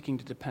seeking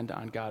to depend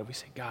on God, we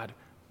say, God,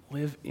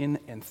 live in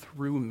and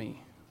through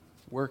me.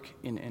 Work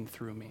in and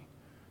through me.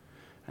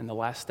 And the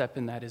last step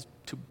in that is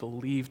to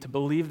believe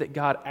that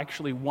God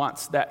actually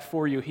wants that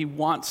for you. He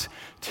wants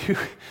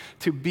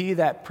to be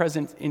that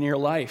present in your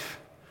life.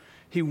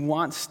 He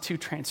wants to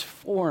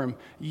transform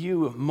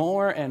you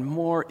more and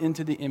more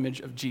into the image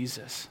of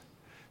Jesus.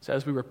 So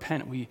as we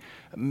repent, we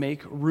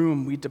make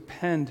room, we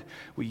depend,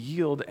 we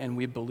yield, and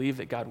we believe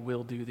that God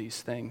will do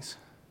these things.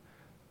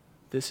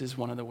 This is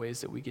one of the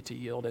ways that we get to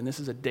yield, and this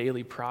is a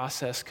daily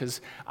process,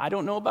 because I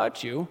don't know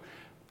about you,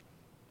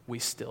 we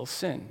still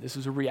sin. This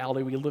is a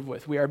reality we live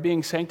with. We are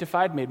being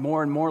sanctified, made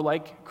more and more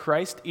like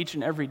Christ each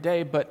and every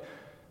day, but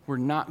we're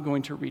not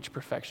going to reach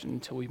perfection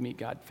until we meet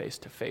God face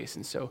to face.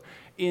 And so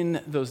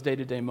in those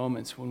day-to-day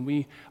moments when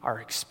we are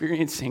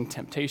experiencing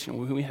temptation,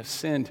 when we have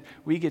sinned,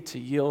 we get to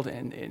yield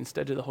and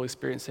instead to the Holy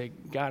Spirit and say,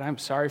 God, I'm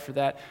sorry for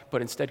that,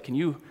 but instead, can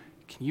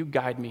you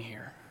guide me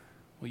here?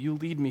 Will you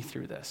lead me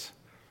through this?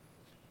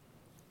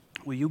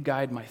 Will you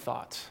guide my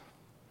thoughts?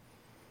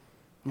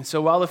 And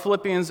so while the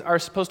Philippians are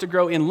supposed to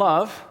grow in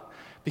love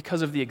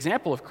because of the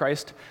example of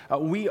Christ,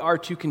 we are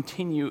to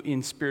continue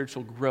in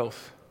spiritual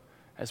growth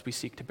as we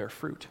seek to bear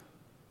fruit.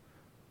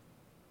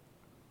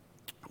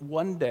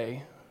 One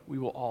day, we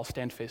will all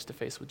stand face to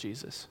face with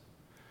Jesus.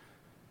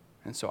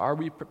 And so are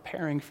we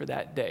preparing for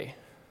that day?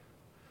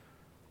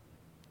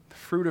 The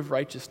fruit of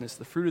righteousness,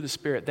 the fruit of the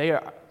Spirit,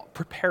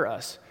 prepare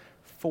us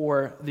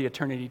for the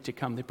eternity to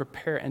come. They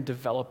prepare and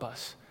develop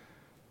us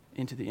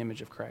into the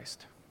image of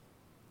Christ.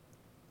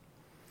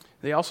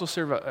 They also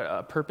serve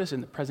a purpose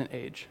in the present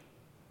age.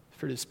 The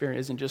fruit of the Spirit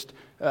isn't just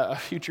a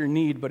future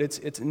need, but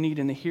it's a need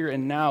in the here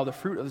and now. The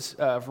fruit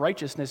of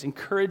righteousness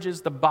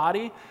encourages the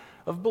body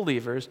of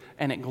believers,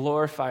 and it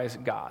glorifies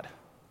God.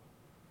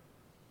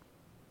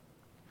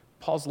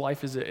 Paul's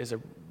life is a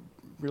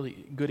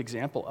really good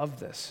example of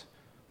this.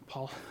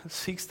 Paul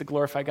seeks to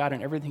glorify God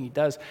in everything he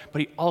does,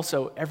 but he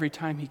also, every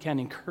time he can,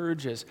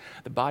 encourages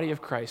the body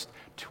of Christ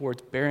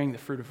towards bearing the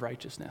fruit of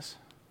righteousness.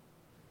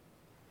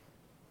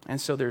 And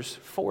so there's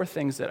 4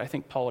 things that I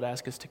think Paul would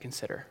ask us to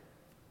consider.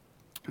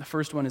 The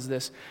first one is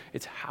this: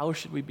 it's how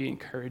should we be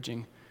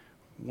encouraging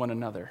one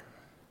another?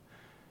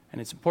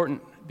 And it's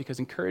important because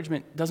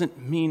encouragement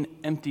doesn't mean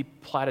empty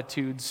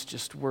platitudes,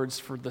 just words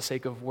for the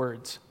sake of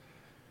words.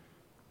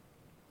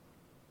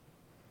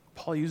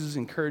 Paul uses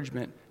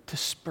encouragement to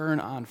spur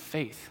on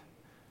faith.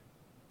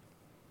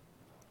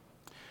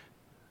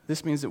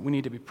 This means that we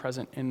need to be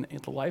present in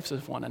the lives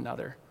of one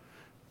another,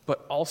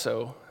 but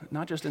also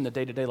not just in the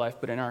day-to-day life,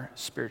 but in our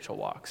spiritual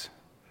walks.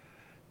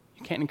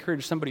 You can't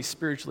encourage somebody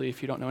spiritually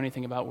if you don't know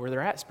anything about where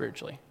they're at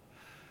spiritually.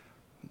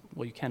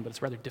 Well, you can, but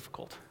it's rather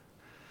difficult.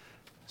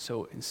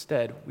 So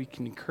instead, we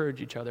can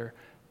encourage each other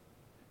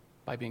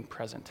by being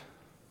present.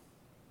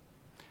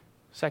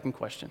 Second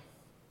question: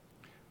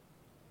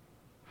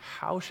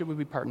 how should we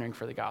be partnering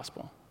for the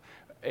gospel?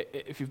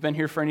 If you've been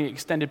here for any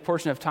extended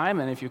portion of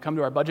time, and if you come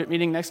to our budget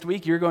meeting next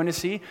week, you're going to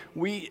see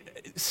we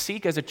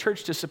seek as a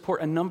church to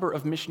support a number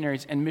of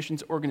missionaries and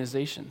missions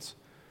organizations.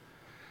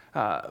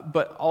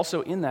 But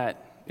also in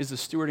that is the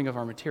stewarding of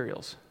our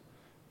materials.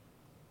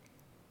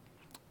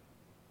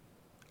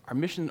 Are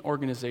mission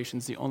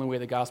organizations the only way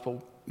the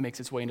gospel makes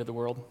its way into the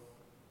world?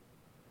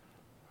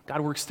 God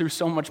works through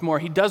so much more.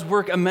 He does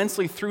work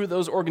immensely through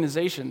those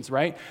organizations,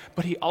 right?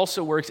 But he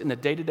also works in the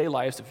day-to-day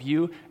lives of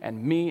you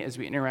and me as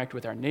we interact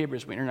with our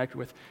neighbors, we interact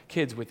with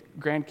kids, with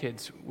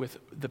grandkids, with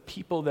the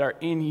people that are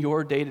in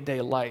your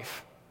day-to-day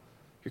life,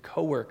 your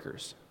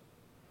coworkers.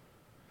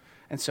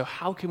 And so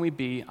how can we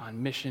be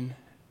on mission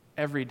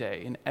every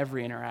day in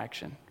every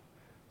interaction?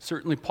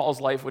 Certainly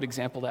Paul's life would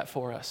example that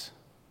for us.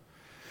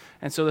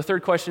 And so the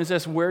third question is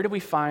this: where do we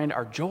find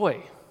our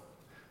joy?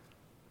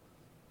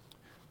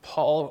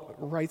 Paul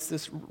writes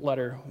this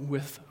letter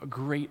with a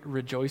great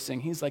rejoicing.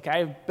 He's like,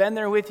 I've been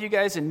there with you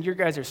guys, and you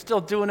guys are still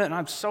doing it, and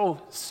I'm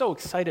so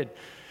excited,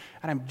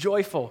 and I'm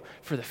joyful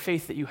for the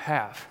faith that you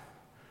have.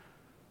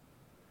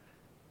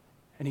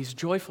 And he's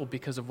joyful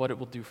because of what it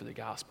will do for the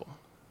gospel.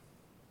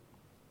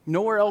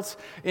 Nowhere else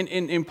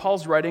in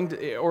Paul's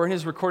writing or in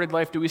his recorded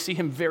life do we see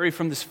him vary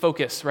from this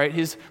focus, right?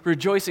 His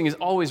rejoicing is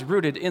always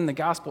rooted in the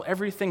gospel.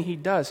 Everything he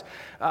does,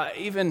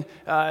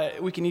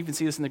 we can even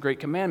see this in the Great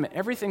Commandment.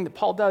 Everything that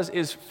Paul does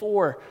is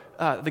for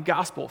the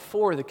gospel,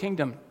 for the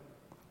kingdom,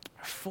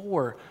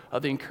 for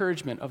the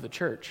encouragement of the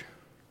church.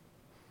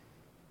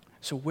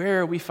 So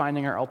where are we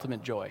finding our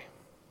ultimate joy?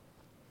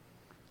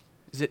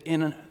 Is it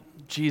in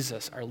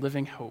Jesus, our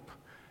living hope,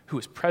 who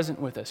is present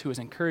with us, who is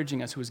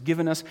encouraging us, who has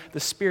given us the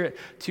Spirit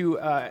to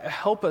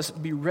help us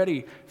be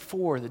ready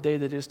for the day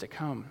that is to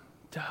come,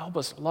 to help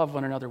us love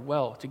one another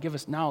well, to give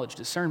us knowledge,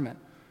 discernment?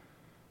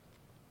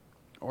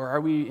 Or are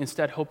we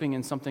instead hoping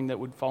in something that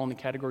would fall in the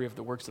category of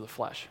the works of the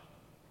flesh?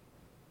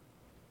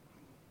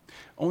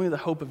 Only the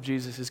hope of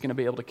Jesus is going to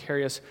be able to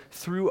carry us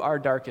through our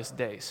darkest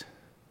days.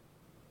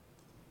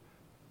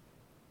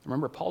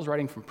 Remember, Paul's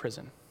writing from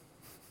prison.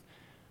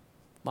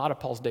 A lot of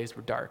Paul's days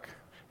were dark,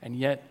 and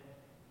yet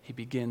he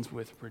begins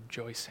with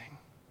rejoicing.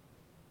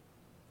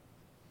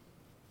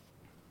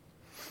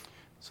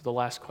 So the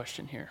last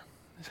question here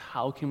is,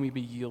 how can we be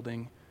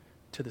yielding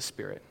to the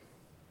Spirit?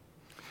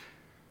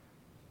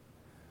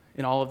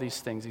 In all of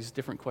these things, these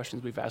different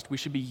questions we've asked, we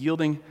should be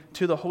yielding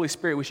to the Holy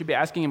Spirit. We should be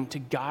asking him to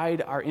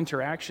guide our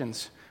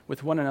interactions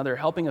with one another,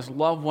 helping us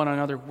love one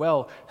another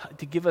well,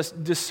 to give us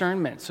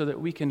discernment so that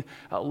we can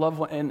love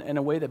one in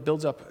a way that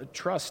builds up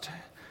trust,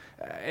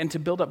 and to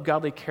build up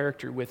godly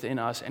character within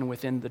us and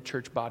within the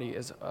church body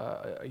as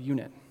a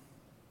unit.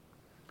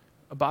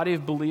 A body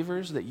of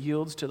believers that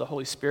yields to the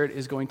Holy Spirit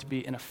is going to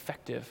be an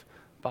effective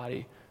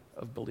body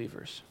of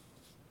believers.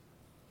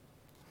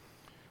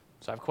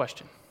 So I have a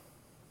question.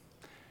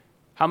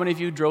 How many of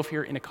you drove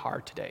here in a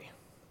car today?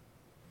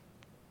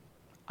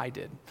 I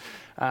did.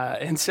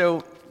 And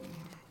so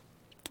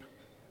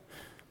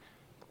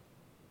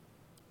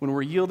when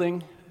we're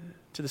yielding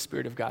to the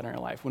Spirit of God in our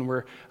life, when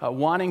we're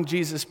wanting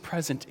Jesus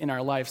present in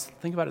our lives,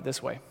 think about it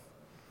this way.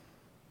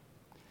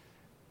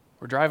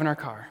 We're driving our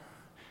car,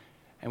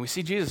 and we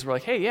see Jesus. We're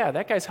like, hey, yeah,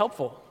 that guy's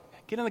helpful.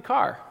 Get in the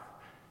car.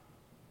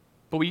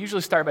 But we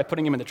usually start by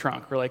putting him in the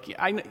trunk. We're like,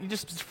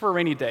 just for a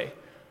rainy day.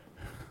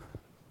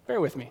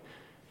 Bear with me,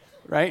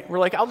 right? We're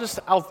like, I'll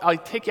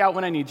take you out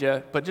when I need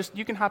you, but just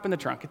you can hop in the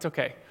trunk. It's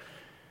okay.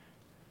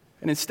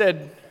 And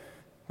instead,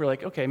 we're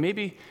like, okay,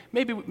 maybe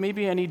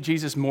I need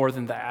Jesus more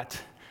than that.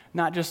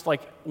 Not just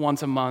like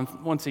once a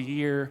month, once a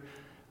year.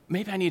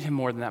 Maybe I need him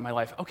more than that in my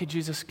life. Okay,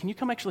 Jesus, can you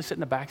come actually sit in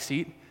the back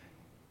seat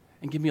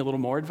and give me a little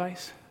more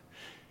advice?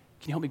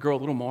 Can you help me grow a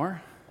little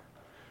more?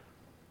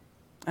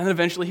 And then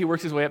eventually he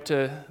works his way up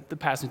to the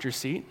passenger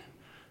seat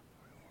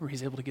where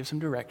he's able to give some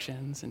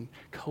directions and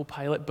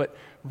co-pilot. But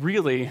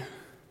really,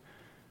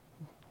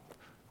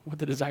 what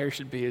the desire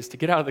should be is to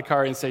get out of the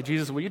car and say,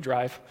 Jesus, will you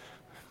drive,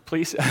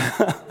 please?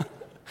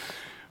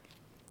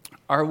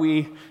 Are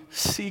we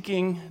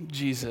seeking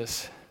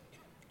Jesus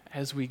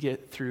as we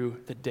get through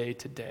the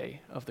day-to-day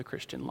of the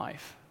Christian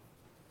life?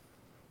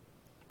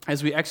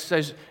 As we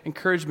exercise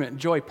encouragement,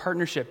 joy,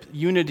 partnership,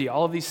 unity,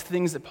 all of these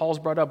things that Paul's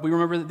brought up, we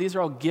remember that these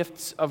are all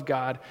gifts of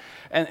God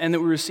and that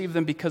we receive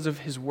them because of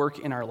his work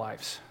in our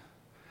lives.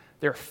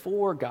 They're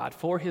for God,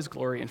 for his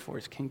glory, and for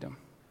his kingdom.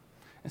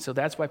 And so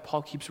that's why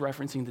Paul keeps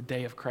referencing the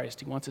day of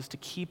Christ. He wants us to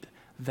keep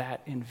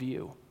that in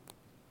view.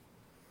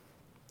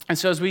 And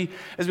so as we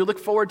look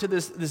forward to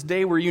this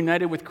day we're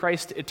united with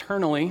Christ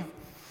eternally,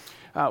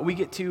 we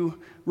get to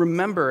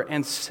remember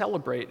and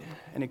celebrate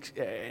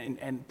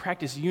and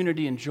practice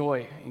unity and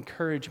joy,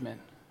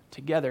 encouragement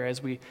together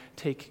as we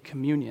take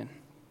communion.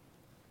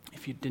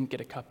 If you didn't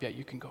get a cup yet,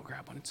 you can go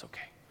grab one. It's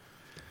okay.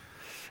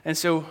 And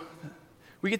so